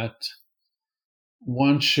that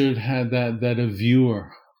one should have that a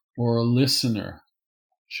viewer or a listener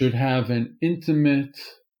should have an intimate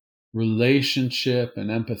relationship, an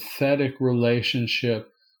empathetic relationship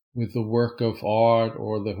with the work of art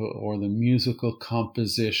or the musical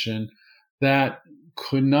composition that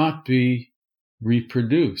could not be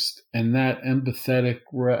reproduced. And that empathetic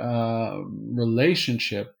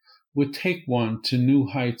relationship would take one to new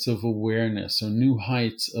heights of awareness or new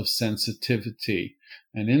heights of sensitivity.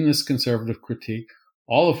 And in this conservative critique,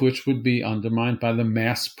 all of which would be undermined by the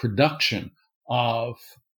mass production of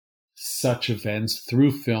such events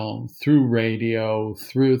through film, through radio,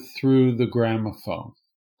 through the gramophone.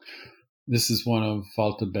 This is one of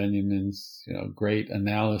Walter Benjamin's great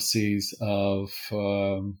analyses of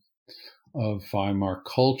Weimar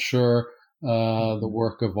culture, the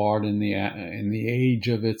work of art in the age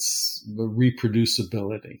of its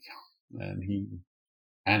reproducibility, and he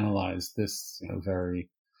analyzed this very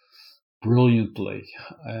brilliantly,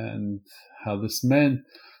 and how this meant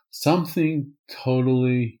something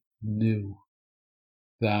totally new,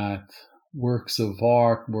 that works of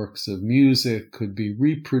art, works of music could be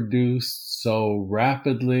reproduced so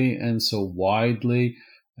rapidly and so widely,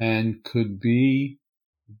 and could be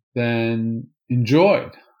then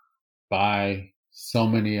enjoyed by so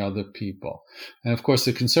many other people. And of course,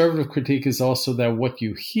 the conservative critique is also that what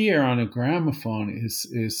you hear on a gramophone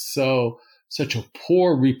is such a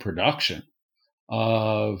poor reproduction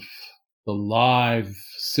of the live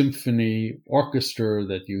symphony orchestra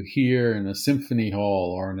that you hear in a symphony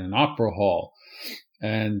hall or in an opera hall.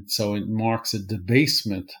 And so it marks a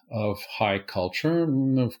debasement of high culture.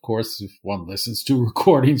 And of course, if one listens to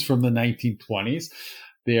recordings from the 1920s,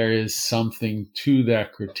 there is something to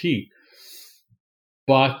that critique.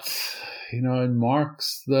 But, it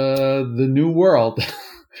marks the new world.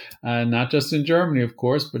 Not just in Germany, of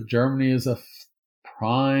course, but Germany is a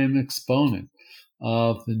prime exponent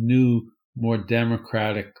of the new, more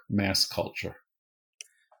democratic mass culture.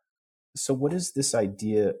 So what is this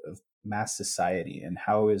idea of mass society, and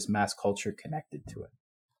how is mass culture connected to it?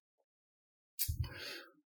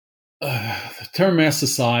 The term mass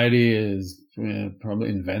society is probably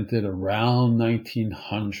invented around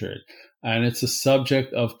 1900, and it's a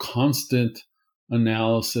subject of constant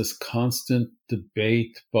analysis, constant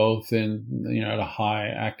debate, both in at a high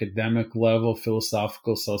academic level,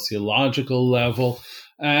 philosophical, sociological level,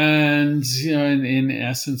 and in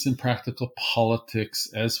essence, in practical politics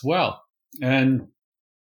as well. And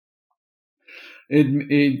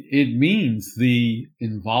it means the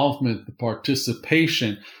involvement, the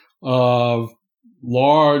participation of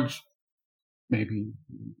large, maybe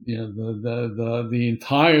the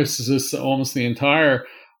entire, almost the entire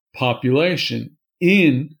population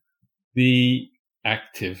in the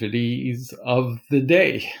activities of the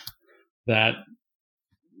day. That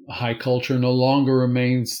high culture no longer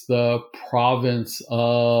remains the province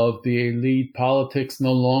of the elite. Politics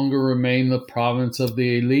no longer remain the province of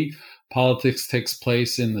the elite. Politics takes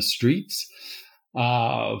place in the streets.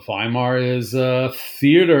 Weimar is a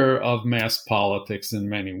theater of mass politics in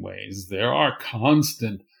many ways. There are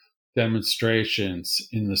constant demonstrations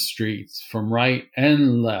in the streets from right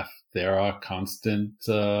and left. There are constant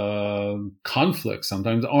conflicts,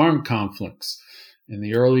 sometimes armed conflicts, in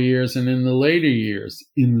the early years and in the later years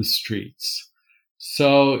in the streets.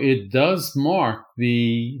 So it does mark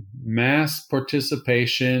the mass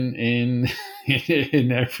participation in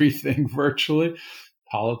everything virtually.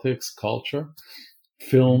 Politics, culture,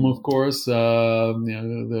 film, of course,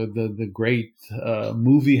 the great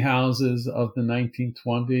movie houses of the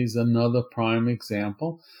 1920s, another prime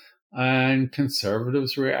example. And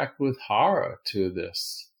conservatives react with horror to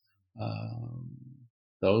this.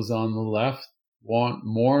 Those on the left want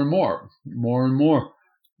more and more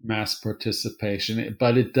mass participation.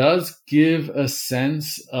 But it does give a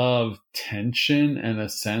sense of tension and a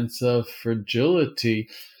sense of fragility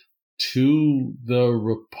to the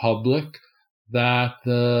republic that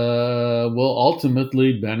will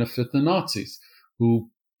ultimately benefit the Nazis, who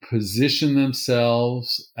position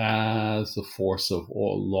themselves as a force of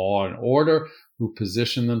law and order, who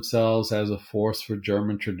position themselves as a force for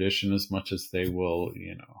German tradition as much as they will,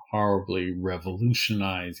 horribly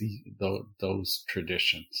revolutionize those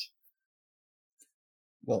traditions.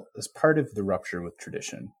 Well, as part of the rupture with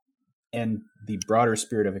tradition and the broader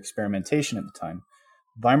spirit of experimentation at the time,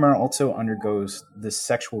 Weimar also undergoes this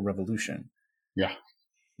sexual revolution. Yeah.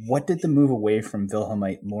 What did the move away from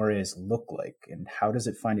Wilhelmite mores look like, and how does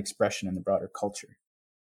it find expression in the broader culture?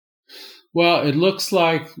 Well, it looks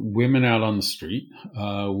like women out on the street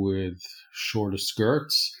with shorter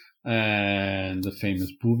skirts and the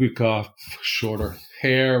famous Bubika, shorter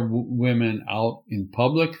hair, women out in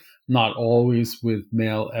public, not always with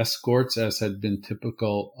male escorts as had been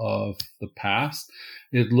typical of the past.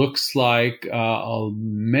 It looks like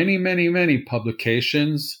many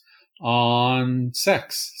publications on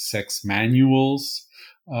sex manuals,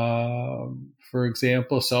 for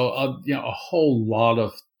example. So, a whole lot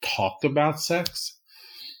of talk about sex.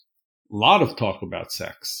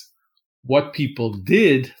 What people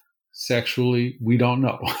did sexually, we don't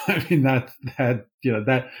know. I mean,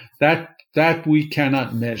 that we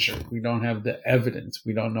cannot measure. We don't have the evidence.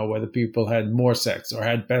 We don't know whether people had more sex or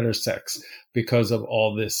had better sex because of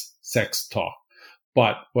all this sex talk.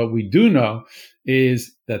 But what we do know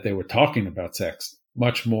is that they were talking about sex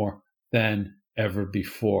much more than ever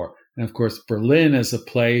before. And of course, Berlin is a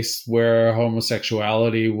place where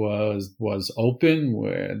homosexuality was open,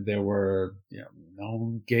 where there were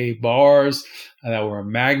known gay bars that were a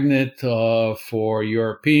magnet for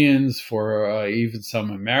Europeans, for even some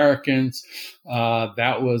Americans.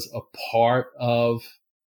 That was a part of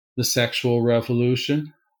the sexual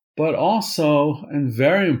revolution. But also, and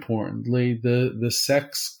very importantly, the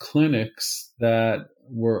sex clinics that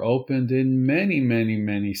were opened in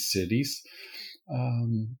many cities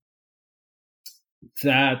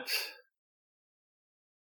that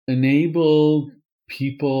enabled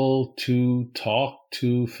people to talk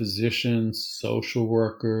to physicians, social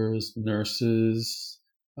workers, nurses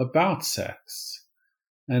about sex.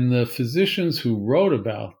 And the physicians who wrote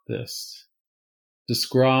about this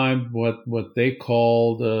described what they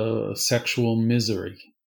called sexual misery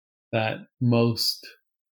that most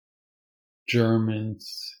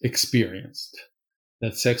Germans experienced.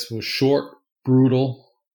 That sex was short, brutal,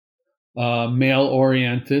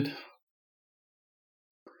 male-oriented,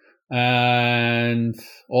 and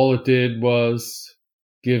all it did was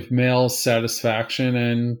give males satisfaction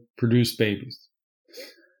and produce babies.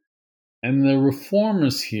 And the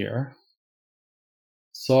reformers here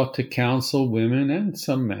sought to counsel women and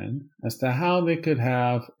some men as to how they could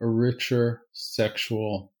have a richer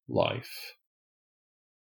sexual life.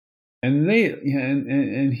 And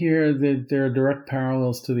here there are direct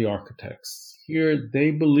parallels to the architects. here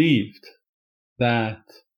they believed that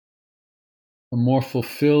a more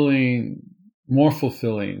fulfilling,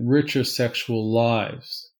 richer sexual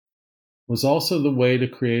lives was also the way to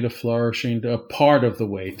create a part of the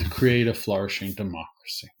way to create a flourishing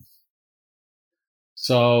democracy.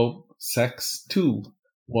 So sex too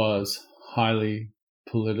was highly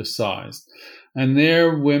politicized. And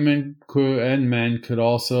there women and men could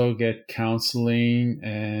also get counseling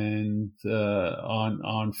and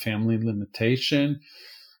on family limitation,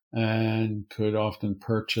 and could often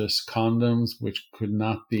purchase condoms, which could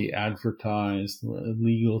not be advertised,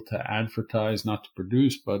 illegal to advertise, not to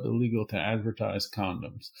produce, but illegal to advertise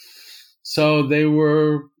condoms. So they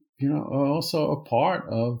were, also a part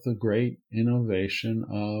of the great innovation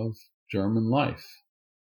of German life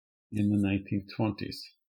in the 1920s.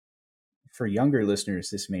 For younger listeners,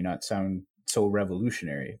 this may not sound so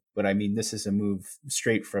revolutionary, but I mean, this is a move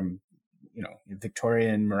straight from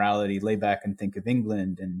Victorian morality, lay back and think of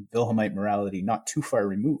England, and Wilhelmite morality, not too far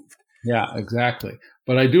removed. Yeah, exactly.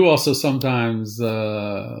 But I do also sometimes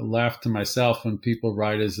laugh to myself when people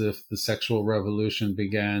write as if the sexual revolution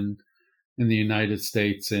began in the United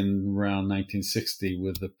States in around 1960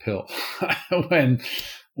 with the pill.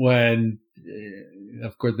 when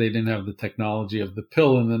of course they didn't have the technology of the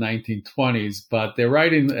pill in the 1920s, but they're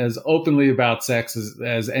writing as openly about sex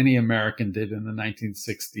as any American did in the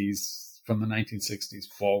 1960s, from the 1960s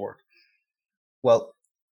forward. Well,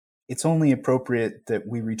 it's only appropriate that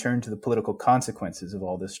we return to the political consequences of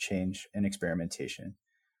all this change and experimentation.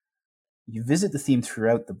 You visit the theme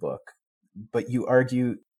throughout the book, but you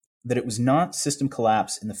argue that it was not system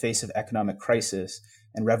collapse in the face of economic crisis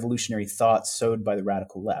and revolutionary thoughts sowed by the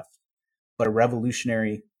radical left, but a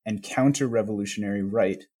revolutionary and counter-revolutionary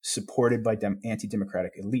right supported by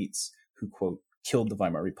anti-democratic elites who, quote, killed the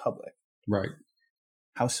Weimar Republic. Right.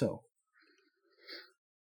 How so?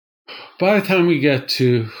 By the time we get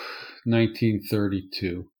to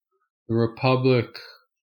 1932, the Republic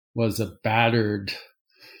was a battered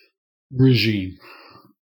regime,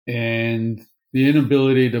 and the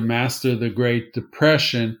inability to master the Great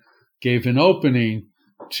Depression gave an opening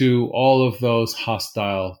to all of those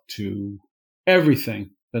hostile to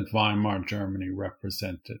everything that Weimar Germany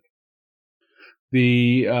represented.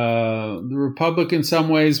 The Republic in some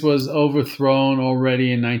ways was overthrown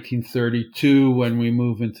already in 1932 when we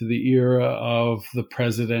move into the era of the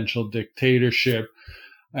presidential dictatorship,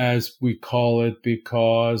 as we call it,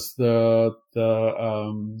 because the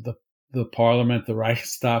parliament, the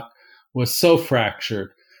Reichstag, was so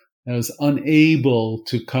fractured. It was unable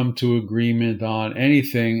to come to agreement on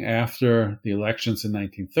anything after the elections in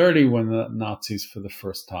 1930, when the Nazis for the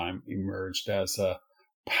first time emerged as a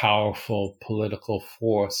powerful political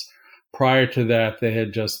force. Prior to that, they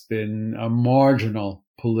had just been a marginal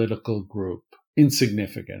political group,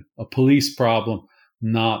 insignificant, a police problem,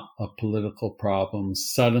 not a political problem.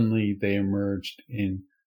 Suddenly they emerged in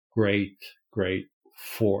great, great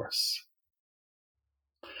force.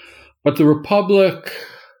 But the Republic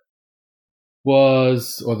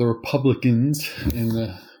was, or the Republicans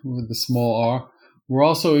with the small r, were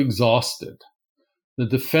also exhausted. The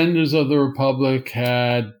defenders of the Republic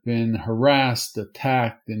had been harassed,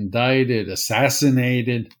 attacked, indicted,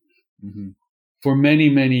 assassinated for many,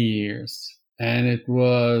 many years. And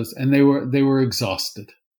they were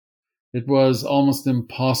exhausted. It was almost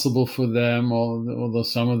impossible for them, although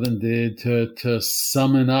some of them did, to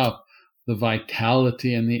summon up the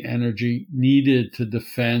vitality and the energy needed to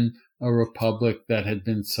defend a republic that had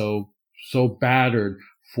been so battered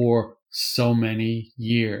for so many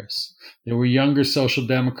years. There were younger Social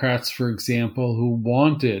Democrats, for example, who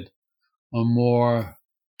wanted a more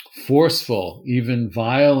forceful, even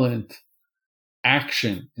violent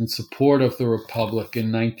action in support of the Republic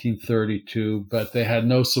in 1932, but they had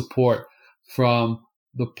no support from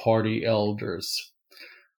the party elders.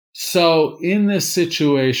 So in this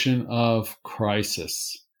situation of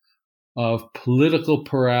crisis, of political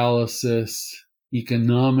paralysis,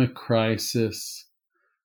 economic crisis,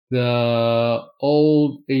 the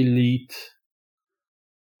old elite,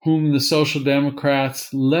 whom the Social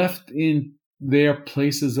Democrats left in their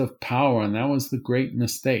places of power, and that was the great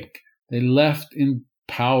mistake. They left in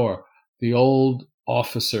power the old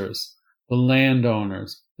officers, the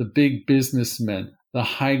landowners, the big businessmen, the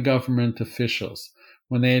high government officials.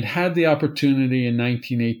 When they had had the opportunity in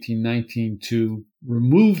 1918-19 to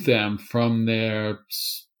remove them from their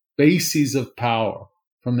bases of power,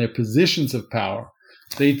 from their positions of power,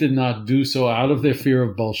 they did not do so out of their fear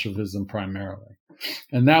of Bolshevism primarily.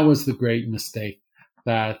 And that was the great mistake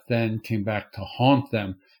that then came back to haunt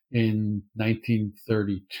them in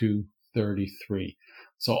 1932-33.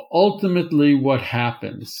 So ultimately what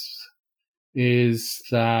happens is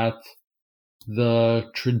that the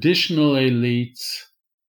traditional elites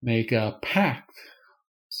make a pact,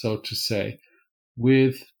 so to say,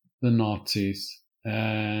 with the Nazis,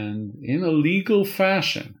 and in a legal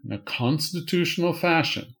fashion, in a constitutional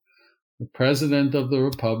fashion, the President of the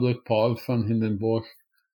Republic, Paul von Hindenburg,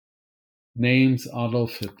 names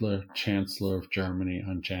Adolf Hitler Chancellor of Germany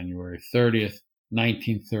on January 30th,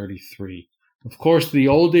 1933. Of course, the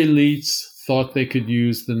old elites thought they could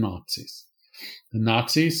use the Nazis. The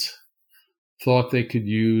Nazis thought they could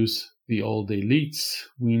use the old elites.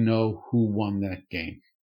 We know who won that game.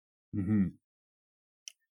 Mm-hmm.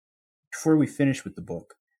 Before we finish with the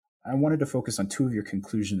book, I wanted to focus on two of your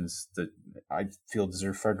conclusions that I feel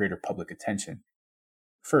deserve far greater public attention.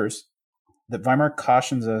 First, that Weimar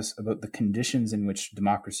cautions us about the conditions in which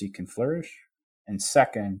democracy can flourish. And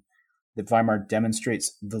second, that Weimar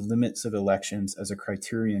demonstrates the limits of elections as a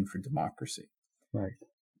criterion for democracy. Right.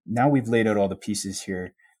 Now we've laid out all the pieces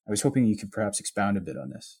here. I was hoping you could perhaps expound a bit on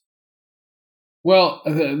this. Well,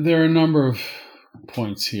 there are a number of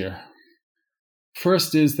points here.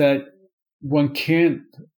 First is that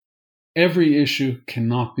every issue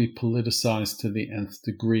cannot be politicized to the nth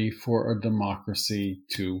degree for a democracy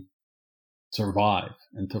to survive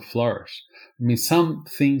and to flourish. I mean, some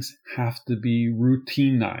things have to be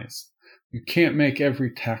routinized. You can't make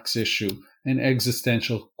every tax issue an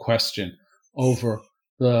existential question over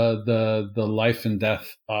the life and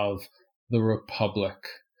death of the Republic.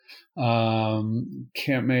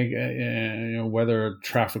 Can't make whether a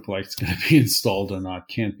traffic light's going to be installed or not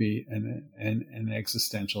can't be an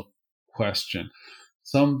existential question.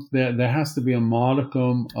 There has to be a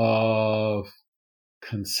modicum of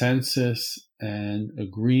consensus and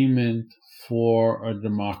agreement for a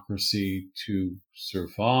democracy to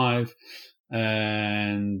survive,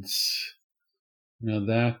 and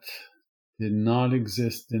that did not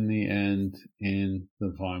exist in the end in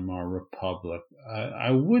the Weimar Republic. I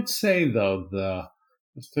would say, though,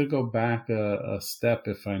 just to go back a step,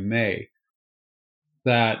 if I may,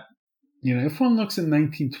 that if one looks at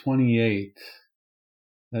 1928,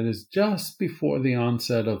 that is just before the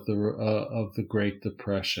onset of the Great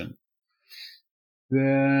Depression,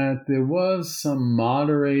 that there was some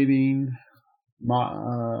moderating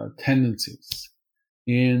tendencies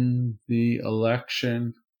in the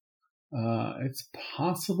election. It's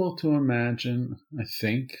possible to imagine, I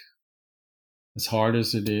think, as hard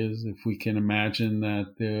as it is, if we can imagine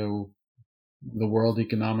that the world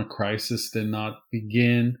economic crisis did not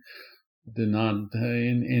begin in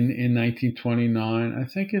 1929. I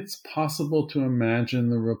think it's possible to imagine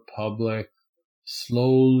the Republic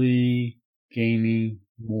slowly gaining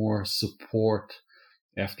more support.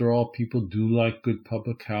 After all, people do like good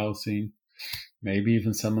public housing. Maybe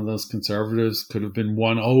even some of those conservatives could have been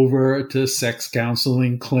won over to sex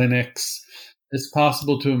counseling clinics. It's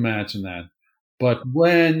possible to imagine that. But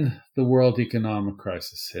when the world economic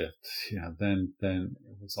crisis hit, then it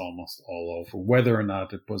was almost all over, whether or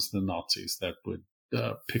not it was the Nazis that would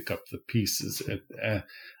pick up the pieces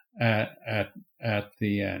at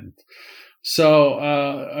the end. So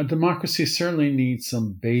a democracy certainly needs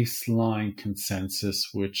some baseline consensus,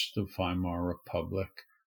 which the Weimar Republic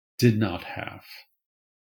did not have.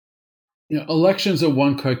 Elections are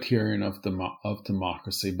one criterion of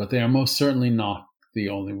democracy, but they are most certainly not the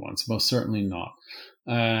only ones. Most certainly not.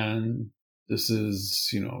 And this is,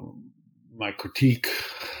 my critique,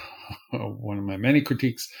 one of my many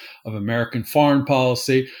critiques of American foreign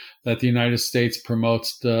policy, that the United States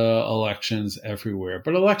promotes the elections everywhere.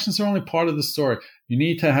 But elections are only part of the story. You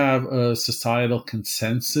need to have a societal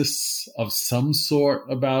consensus of some sort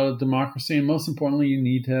about a democracy. And most importantly, you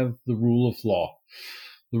need to have the rule of law.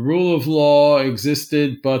 The rule of law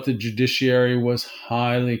existed, but the judiciary was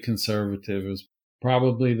highly conservative. It was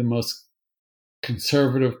probably the most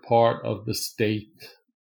conservative part of the state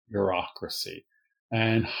bureaucracy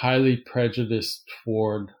and highly prejudiced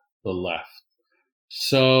toward the left.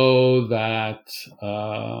 So that,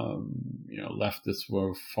 leftists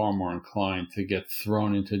were far more inclined to get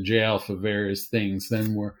thrown into jail for various things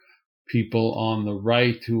than were people on the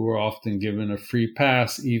right, who were often given a free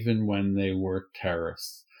pass even when they were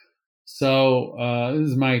terrorists. So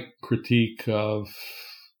this is my critique of,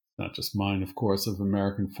 not just mine, of course, of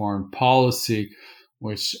American foreign policy,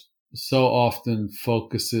 which so often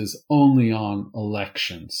focuses only on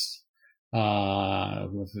elections,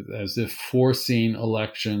 as if forcing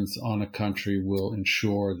elections on a country will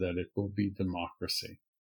ensure that it will be democracy.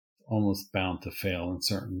 Almost bound to fail in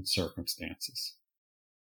certain circumstances.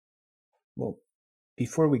 Well,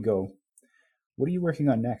 before we go, what are you working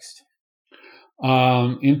on next?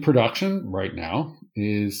 In production right now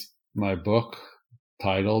is my book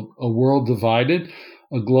titled A World Divided,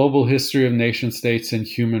 A Global History of Nation States and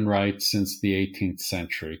Human Rights Since the 18th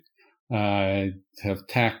Century. I have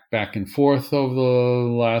tacked back and forth over the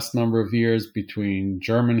last number of years between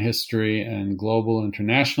German history and global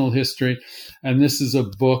international history. And this is a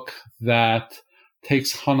book that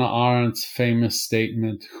takes Hannah Arendt's famous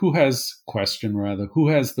statement, who has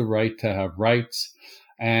the right to have rights,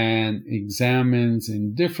 and examines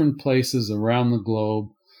in different places around the globe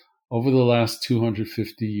over the last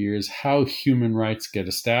 250 years how human rights get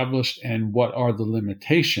established and what are the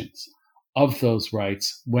limitations of those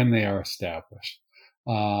rights when they are established.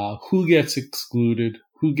 Who gets excluded,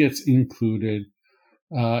 who gets included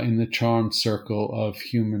in the charmed circle of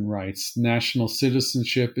human rights. National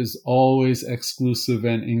citizenship is always exclusive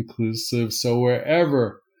and inclusive, so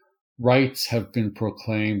wherever rights have been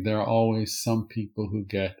proclaimed, there are always some people who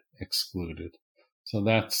get excluded. So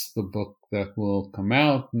that's the book that will come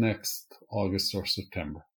out next August or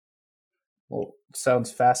September. Well,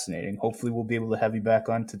 sounds fascinating. Hopefully we'll be able to have you back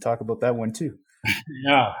on to talk about that one too.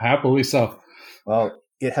 Yeah, happily so. Well,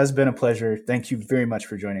 it has been a pleasure. Thank you very much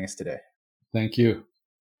for joining us today. Thank you.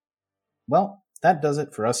 Well, that does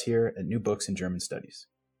it for us here at New Books in German Studies.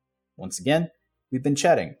 Once again, we've been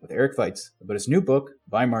chatting with Eric Weitz about his new book,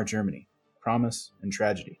 Weimar Germany, Promise and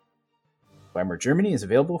Tragedy. Weimar Germany is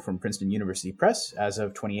available from Princeton University Press as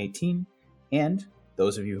of 2018, and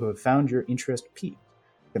those of you who have found your interest piqued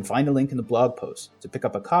can find a link in the blog post to pick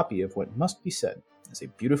up a copy of what must be said as a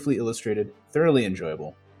beautifully illustrated, thoroughly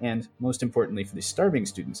enjoyable, and most importantly for the starving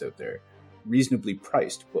students out there, reasonably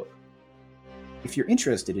priced book. If you're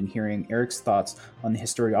interested in hearing Eric's thoughts on the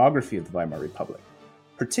historiography of the Weimar Republic,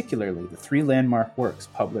 particularly the 3 landmark works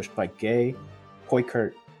published by Gay,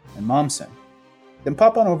 Peukert, and Mommsen, then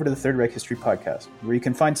pop on over to the Third Reich History Podcast, where you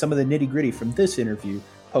can find some of the nitty-gritty from this interview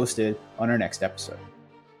posted on our next episode.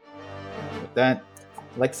 With that,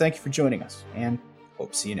 I'd like to thank you for joining us, and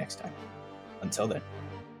hope to see you next time. Until then.